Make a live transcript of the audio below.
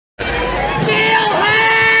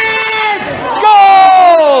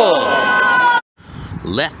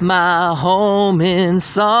Left my home in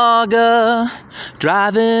Mississauga,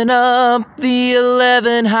 driving up the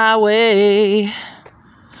 11 highway,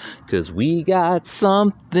 'cause we got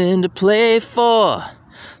something to play for.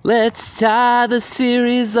 Let's tie the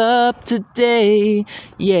series up today.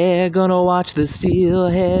 Yeah, gonna watch the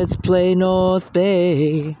Steelheads play North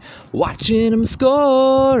Bay. Watching them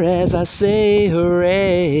score as I say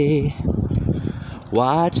hooray.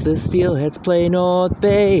 Watch the Steelheads play North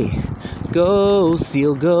Bay. Go,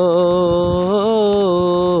 Steel, go.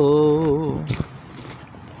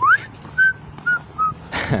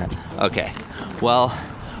 Okay, well,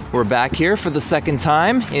 we're back here for the second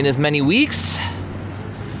time in as many weeks.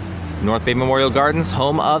 North Bay Memorial Gardens,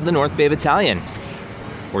 home of the North Bay Battalion.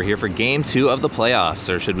 We're here for game 2 of the playoffs,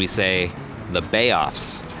 or should we say, the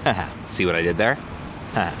Bay-offs. See what I did there?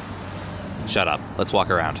 Shut up, let's walk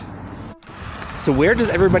around. So where does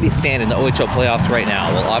everybody stand in the OHL playoffs right now?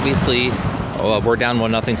 Well, obviously, we're down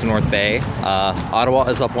 1-0 to North Bay. Ottawa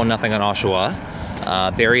is up 1-0 on Oshawa.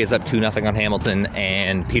 Barrie is up 2-0 on Hamilton,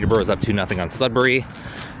 and Peterborough is up 2-0 on Sudbury.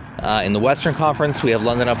 In the Western Conference, we have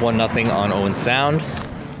London up 1-0 on Owen Sound.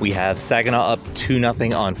 We have Saginaw up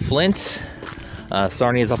 2-0 on Flint.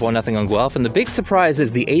 Sarnia is up 1-0 on Guelph. And the big surprise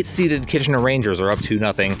is the 8th-seeded Kitchener Rangers are up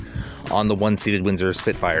 2-0 on the 1-seeded Windsor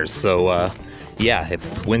Spitfires. So, yeah,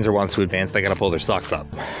 if Windsor wants to advance, they got to pull their socks up.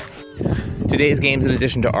 Today's games, in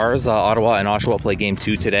addition to ours, Ottawa and Oshawa play game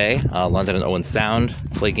 2 today. London and Owen Sound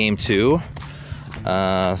play game 2.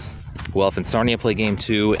 Guelph and Sarnia play game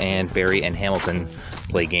 2, and Barrie and Hamilton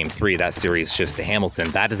play game 3. That series shifts to Hamilton.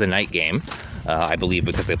 That is a night game, I believe,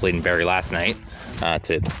 because they played in Barrie last night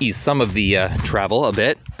to ease some of the travel a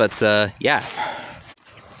bit. But yeah.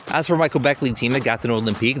 As for my Quebec League team, the Gatineau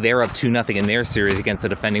Olympique, they're up 2-0 in their series against the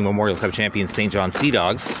defending Memorial Cup champions St. John Sea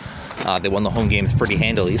Dogs. They won the home games pretty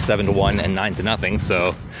handily, 7-1 and 9-0.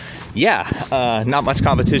 So, yeah, not much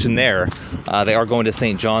competition there. They are going to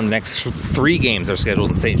St. John. The next 3 games are scheduled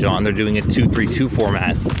in St. John. They're doing a 2-3-2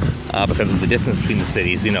 format because of the distance between the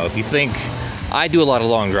cities. You know, if you think I do a lot of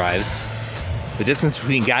long drives, the distance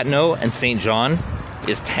between Gatineau and St. John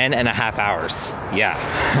is 10.5 hours. Yeah.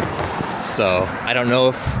 So I don't know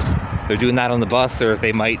if they're doing that on the bus or if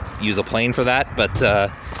they might use a plane for that. But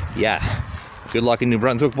yeah, good luck in New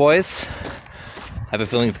Brunswick, boys. I have a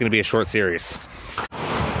feeling it's going to be a short series.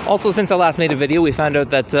 Also, since I last made a video, we found out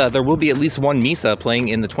that there will be at least one Misa playing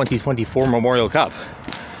in the 2024 Memorial Cup.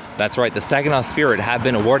 That's right, the Saginaw Spirit have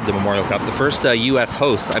been awarded the Memorial Cup, the first U.S.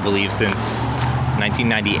 host, I believe, since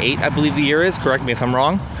 1998, I believe the year is. Correct me if I'm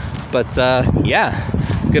wrong. But yeah,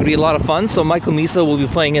 going to be a lot of fun. So Michael Misa will be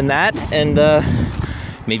playing in that, and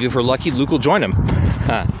maybe if we're lucky, Luke will join him.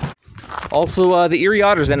 Also, the Erie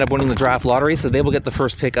Otters end up winning the draft lottery, so they will get the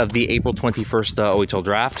first pick of the April 21st OHL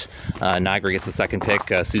draft. Niagara gets the second pick,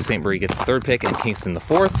 Sault Ste. Marie gets the third pick, and Kingston the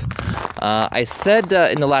fourth. I said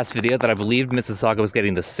in the last video that I believed Mississauga was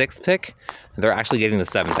getting the 6th pick. They're actually getting the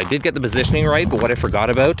 7th. I did get the positioning right, but what I forgot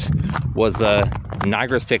about was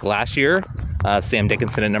Niagara's pick last year. Sam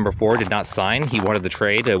Dickinson at number 4 did not sign. He wanted the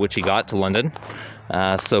trade, which he got to London.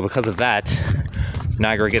 So because of that,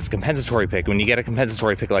 Niagara gets a compensatory pick. When you get a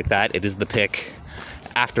compensatory pick like that, it is the pick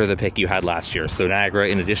after the pick you had last year. So Niagara,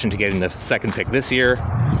 in addition to getting the 2nd pick this year,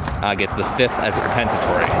 gets the 5th as a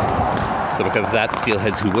compensatory. So because of that, the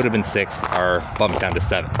Steelheads, who would have been 6th, are bumped down to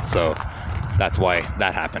 7th. So that's why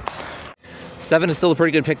that happened. 7 is still a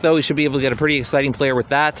pretty good pick, though. We should be able to get a pretty exciting player with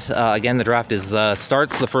that. Again, the draft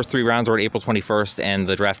starts. The first 3 rounds are at April 21st, and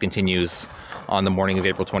the draft continues on the morning of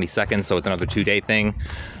April 22nd, so it's another 2-day thing.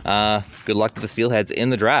 Good luck to the Steelheads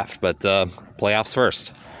in the draft, but playoffs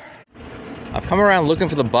first. I've come around looking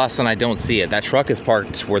for the bus, and I don't see it. That truck is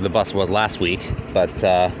parked where the bus was last week, but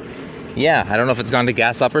yeah, I don't know if it's gone to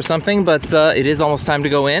gas up or something, but it is almost time to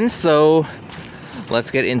go in, so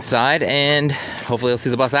let's get inside, and hopefully I'll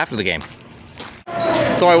see the bus after the game.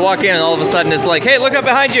 So I walk in and all of a sudden it's like, hey, look up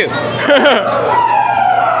behind you!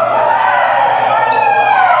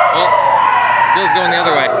 Oh, Bill's going the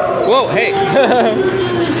other way. Whoa, hey!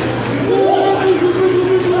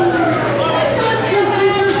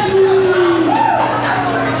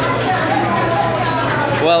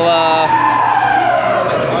 Well,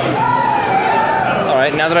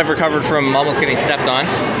 alright, now that I've recovered from almost getting stepped on,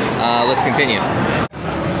 let's continue.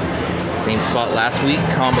 Same spot last week,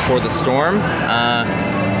 calm before the storm.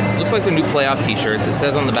 Looks like they're new playoff t-shirts. It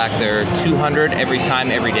says on the back there, 200 every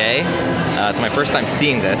time, every day. It's my first time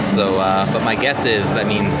seeing this, so but my guess is that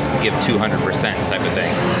means give 200% type of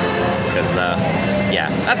thing. Because,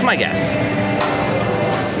 yeah, that's my guess.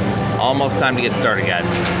 Almost time to get started,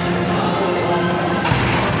 guys.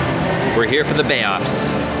 We're here for the Bay-offs.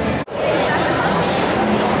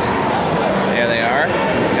 There they are.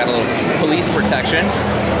 got a little police protection.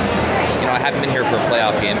 You know, I haven't been here for a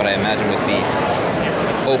playoff game, but I imagine with the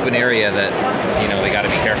open area that, you know, they got to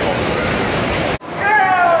be careful.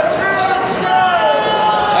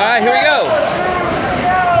 All right, here we go.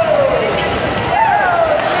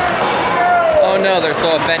 Oh no, they're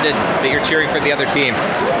so offended that you're cheering for the other team.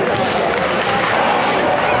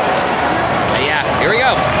 Yeah, here we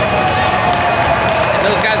go. And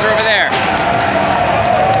those guys are over there.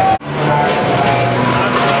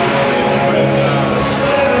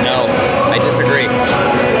 No, I disagree.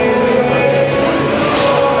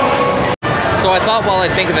 So I thought while I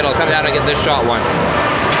think of it, I'll come down and get this shot once.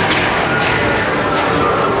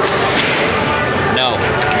 No,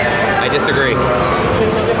 I disagree.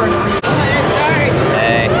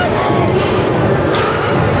 Hey.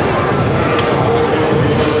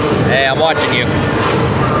 Hey, I'm watching you.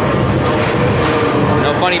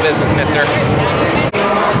 No funny business, mister.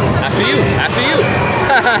 After you, after you.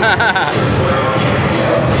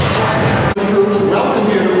 Troops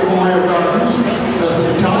welcome you to Memorial Gardens as the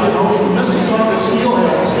battalion hosts the Mississauga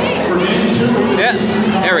Steelheads for Game 2 of the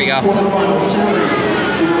there we go. quarterfinal series.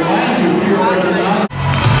 We remind you we are in the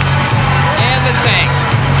and the tank.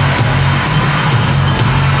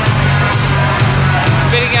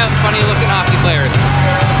 Spitting out funny looking hockey players.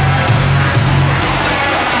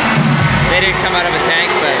 They didn't come out of a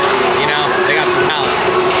tank, but you know, they got some talent.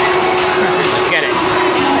 Let's get it.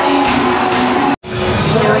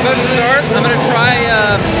 So we're about to start. I'm going to try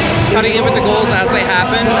cutting in with the goals as they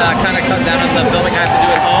happen, kind of cut down on the filming I have to do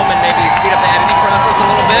at home, and maybe speed up the editing process a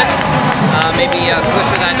little bit. Maybe switch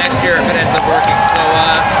to that next year if it ends up working. So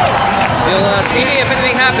you'll see me if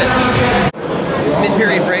anything happens.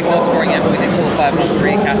 Mid-period break, no scoring yet, but we did pull a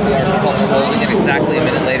 5-on-3. Casper Larson called for holding, and exactly a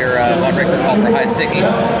minute later, Von Richter called for high sticking.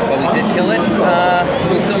 But we did kill it.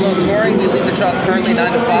 So still no scoring. We lead the shots currently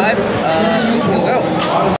 9-5. We still go.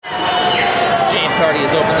 James Hardy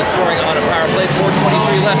has opened the scoring on a power play.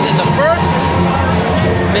 4:23 left in the first.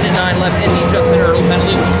 Minute 9 left in the Justin Ertl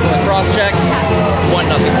penalty, which was a cross-check.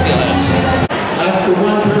 1-0 Steelheads. After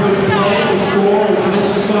one period of play, the score is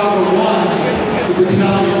Mississauga 1, the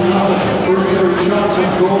Battalion 0. First period shots on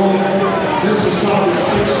goal, Mississauga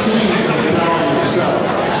 16, the Battalion 7.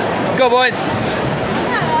 Let's go, boys.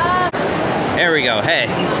 There we go. Hey,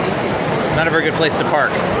 it's not a very good place to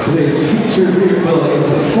park. Today's featured vehicle is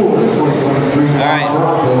a Ford 2023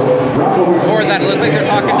 Bronco. Before that, it looks like they're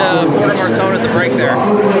talking to Porter Martone at the break there.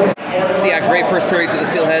 So yeah, great first period for the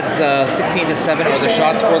Steelheads, 16-7 are the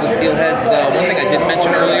shots for the Steelheads. One thing I didn't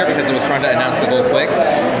mention earlier because I was trying to announce the goal quick,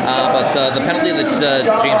 but the penalty that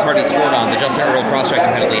James Hardy scored on, the Justin Ertl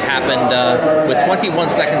cross-checking penalty, happened with 21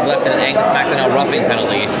 seconds left in an Angus McDonnell roughing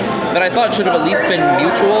penalty that I thought should have at least been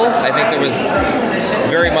mutual. I think there was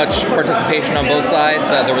very much participation on both sides.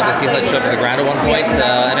 There was a Steelhead shoved to the ground at one point,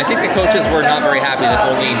 and I think the coaches were not very happy that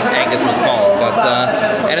only Angus was called, but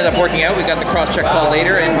ended up working out. We got the cross-check call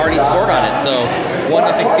later, and Hardy scored on it. So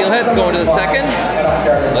 1-0 Steelheads going to the second.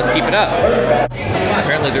 Let's keep it up.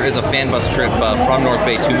 Apparently there is a fan bus trip from North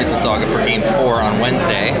Bay to Mississauga for Game 4 on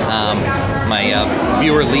Wednesday. My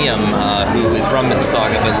viewer Liam, who is from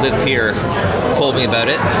Mississauga but lives here, told me about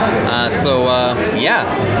it. Yeah,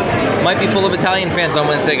 might be full of Battalion fans on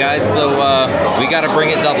Wednesday, guys. So we got to bring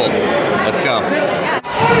it double. Let's go.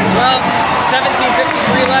 Well,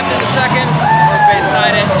 17:53 left in the second. North Bay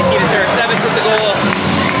tied it. Nikita Tarasevic with the goal.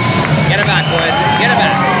 Get it back, boys. Get it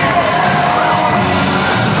back.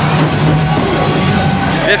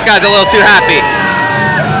 This guy's a little too happy.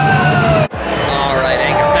 All right,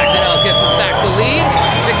 Angus McDonnell gets us back the lead.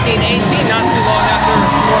 16-18, not too long after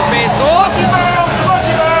North Bay's goal.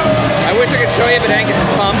 I wish I could show you, but Angus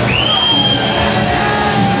is pumped.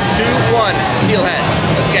 2-1, Steelheads.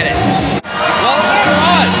 Let's get it. Well, it's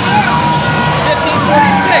on.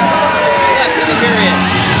 15:46 left in the period.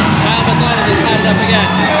 Kyle McLennan is tied up again.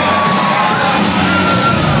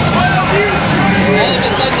 All of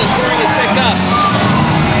a sudden, the scoring is picked up.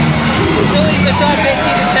 We're still leading the shot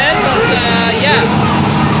 18-10, but yeah.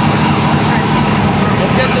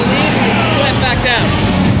 Let's get the lead and slam back down.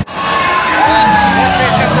 North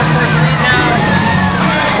Bay's got their first lead now.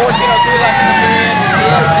 14:03 left in the period.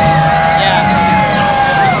 Yeah.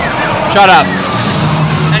 Shut up.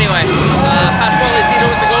 Anyway, Pasquale Zito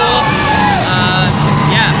with the goal.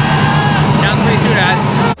 Yeah. Down 3-2, guys.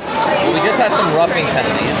 Well, we just had some roughing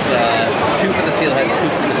penalties. 2 for the Steelheads, 2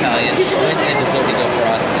 for the Battalion. Schmidt and DeZodi go for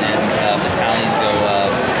us, and Battalion go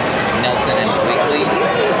Nelson and Wakely.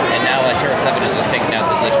 And now Tarasevic is taken out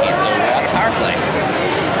to Glitchkey, so we're on a power play.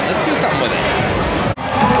 Let's do something with it.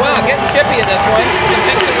 Well, getting chippy in this one. Some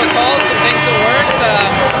things that were called, some things that weren't.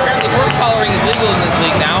 Apparently horse collaring is legal in this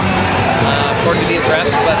league now, according to these refs,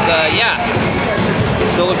 but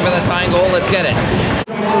get it.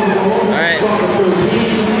 All right.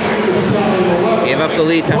 Gave up the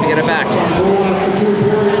lead, time to get it back.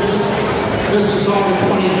 Mississauga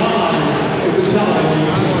 29, the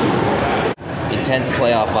Battalion 18. Intense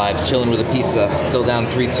playoff vibes, chilling with a pizza. Still down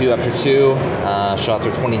 3-2 after 2. Shots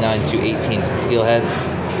are 29-18 for the Steelheads.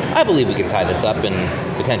 I believe we can tie this up and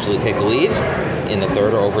potentially take the lead in the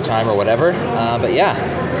third or overtime or whatever. But yeah,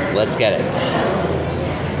 let's get it.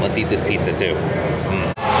 Let's eat this pizza too.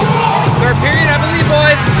 Third period, I believe,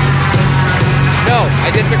 boys. No,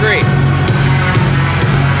 I disagree.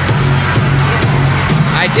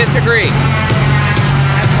 I disagree.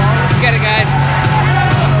 Let's get it, guys.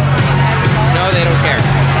 No, they don't care.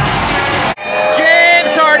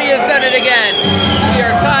 James Hardy has done it again. We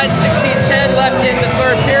are tied 16-10 left in the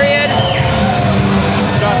third period.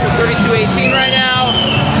 Shots for 32-18 right now.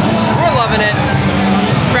 We're loving it.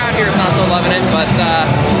 This crowd here is not so loving it, but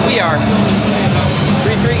we are.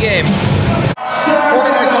 3-3 game.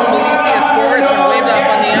 According to total, you see a score. It's been waved up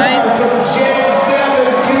on the ice.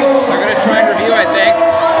 They're going to try and review, I think.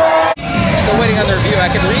 Still waiting on the review. I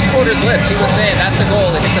can read Porter's lips. He was saying that's the goal.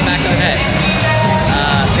 It hit the back of the net.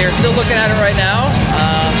 They're still looking at it right now.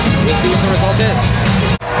 We'll see what the result is.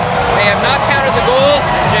 They have not counted the goals.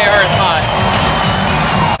 JR is hot.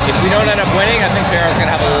 If we don't end up winning, I think JR is going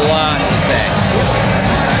to have a lot to say.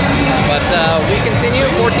 But we continue,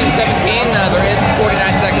 14-17. There is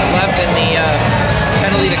 49 seconds left in the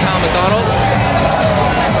penalty to Kyle McDonald.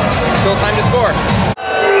 Still time to score.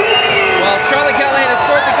 Well, Charlie Callahan has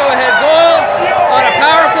scored the go-ahead goal on a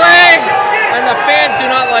power play, and the fans do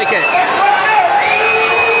not like it.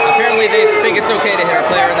 Apparently they think it's okay to hit our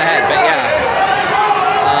player in the head, but yeah.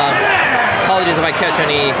 Apologies if I catch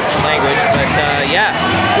any language, but yeah.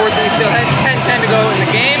 4-3 Steelheads, 10-10 to go in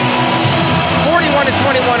the game.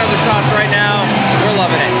 41-21 on the shots right now. We're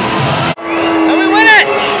loving it. And we win it!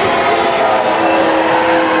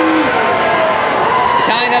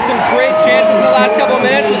 Battalion had some great chances in the last couple of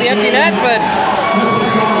minutes with the empty net, but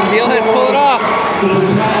Steelheads pull it off.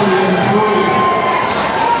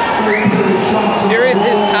 Series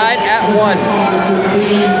is tied at 1.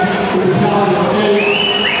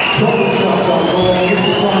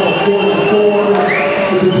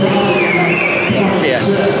 See it.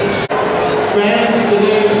 Fans,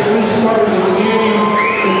 today's 3 starters of the game.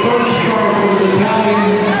 The first start for the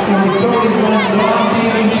Battalion, number 31,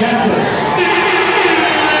 non-dealing campus.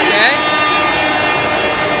 Okay.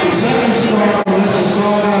 The second start for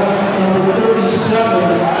Mississauga, number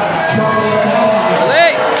 37, Charlie Callahan.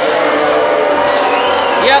 Really?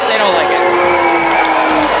 Yep, they don't like it.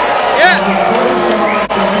 Yeah. The first start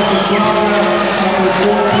for Mississauga, number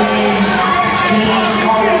 14, James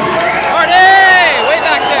Hardy. Hardy! Way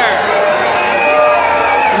back there.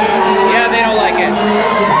 Yeah, they don't like it.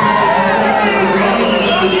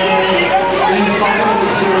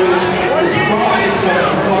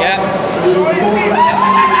 Yep.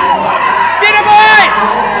 Get it, boy!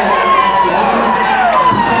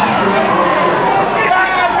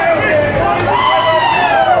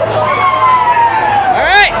 All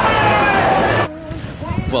right.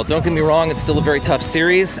 Well, don't get me wrong, it's still a very tough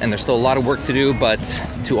series, and there's still a lot of work to do, but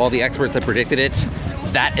to all the experts that predicted it,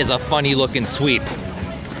 that is a funny looking sweep.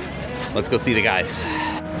 Let's go see the guys.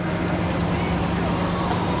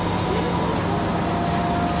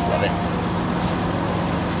 Love it.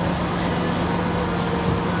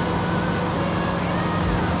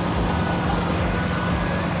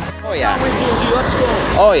 Oh yeah.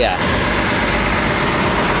 Oh yeah.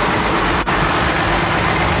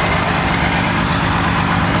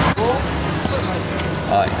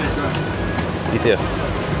 Hi. You too.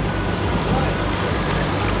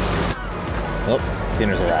 Oh,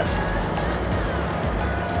 dinner's arrived.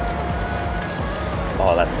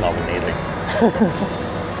 Oh, that smells amazing.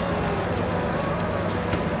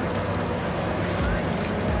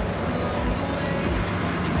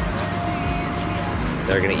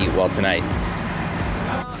 They're gonna eat well tonight.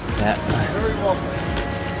 Yeah. Very well.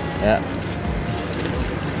 Yeah.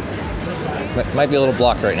 Might be a little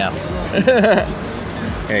blocked right now.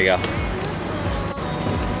 There you go.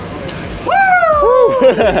 Woo!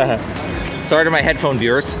 Sorry to my headphone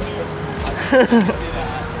viewers.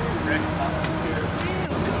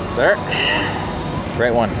 Sir.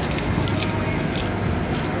 Great one.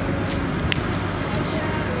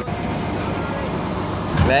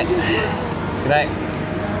 Good night. Good night.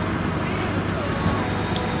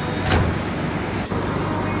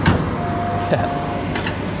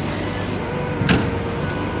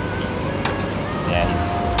 Yeah,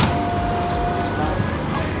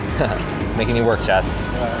 he's making you work, Chaz.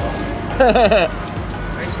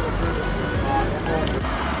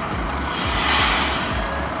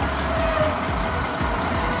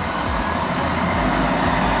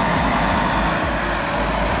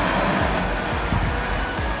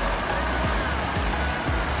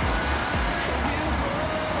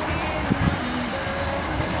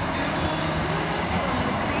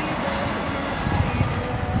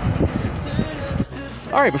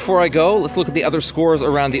 All right, before I go, let's look at the other scores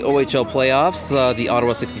around the OHL playoffs. The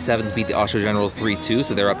Ottawa 67s beat the Oshawa Generals 3-2,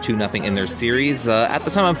 so they're up 2-0 in their series. At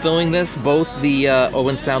the time I'm filming this, both the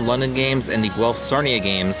Owen Sound London games and the Guelph Sarnia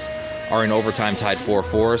games are in overtime, tied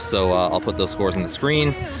 4-4, so I'll put those scores on the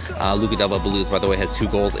screen. Luca Del Belluz, by the way, has 2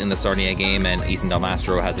 goals in the Sarnia game, and Ethan Del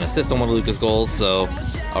Mastro has an assist on one of Luca's goals, so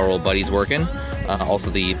our old buddy's working. Also,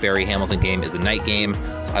 the Barrie-Hamilton game is a night game,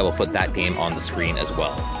 so I will put that game on the screen as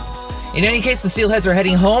well. In any case, the Steelheads are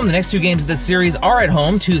heading home. The next 2 games of this series are at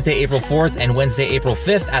home, Tuesday, April 4th and Wednesday, April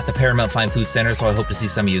 5th at the Paramount Fine Food Center, so I hope to see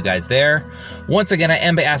some of you guys there. Once again, I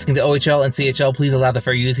am asking the OHL and CHL, please allow the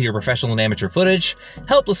fair use of your professional and amateur footage.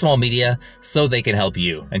 Help the small media so they can help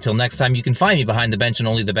you. Until next time, you can find me behind the bench and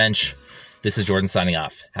only the bench. This is Jordan signing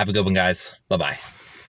off. Have a good one, guys. Bye-bye.